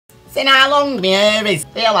Seen how long my hair is?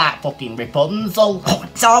 Feel like fucking Rapunzel. Oh,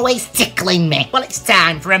 it's always tickling me. Well, it's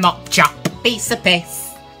time for a mop chop. Piece of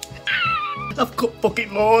piss. I've cut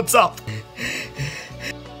fucking loads off.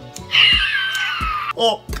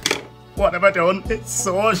 Oh, what have I done? It's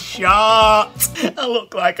so short. I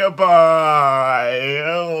look like a boy.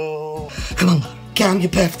 Oh. Come on, calm your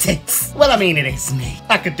perf tits. Well, I mean, it is me.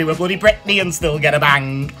 I could do a bloody Britney and still get a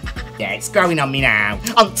bang. Yeah, it's growing on me now.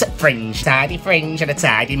 Onto fringe. Tidy fringe and a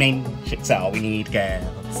tidy minge. It's all we need,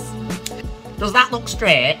 girls. Does that look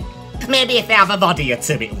straight? Maybe if they have a body or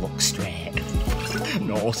two, it'll look straight.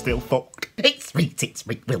 No, still fucked. It's sweet,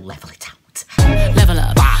 we'll level it out. Level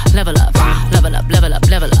up, level up, level up, level up,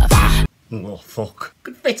 level up. Oh, fuck.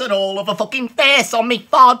 Could fit an all of a fucking face on me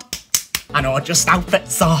fod. I know just outfit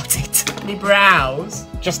sorted. Me brows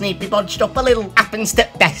just need to be bodged up a little. Happens to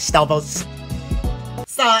best of us.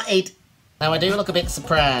 Sorted. Now I do look a bit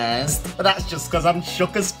surprised, but that's just because I'm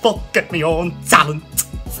shook as fuck at my own talent.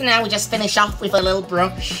 So now we just finish off with a little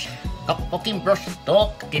brush. Got fucking brush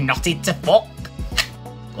stuck, fucking knotted to fuck.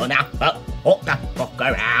 Gonna fuck the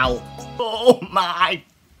fucker out. Oh my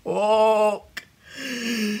fuck.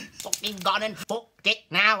 Fucking gone and fucked it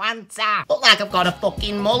now, ain't I? Look like I've got a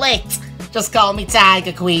fucking mullet. Just call me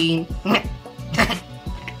Tiger Queen.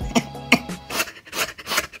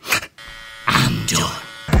 I'm done.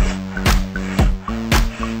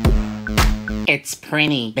 It's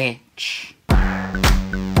pretty, bitch.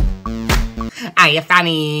 Hiya,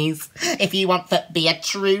 fannies. If you want to be a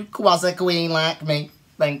true quasi queen like me,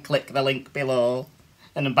 then click the link below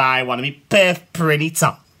and buy one of me perf pretty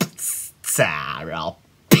tops. I'll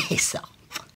piss off.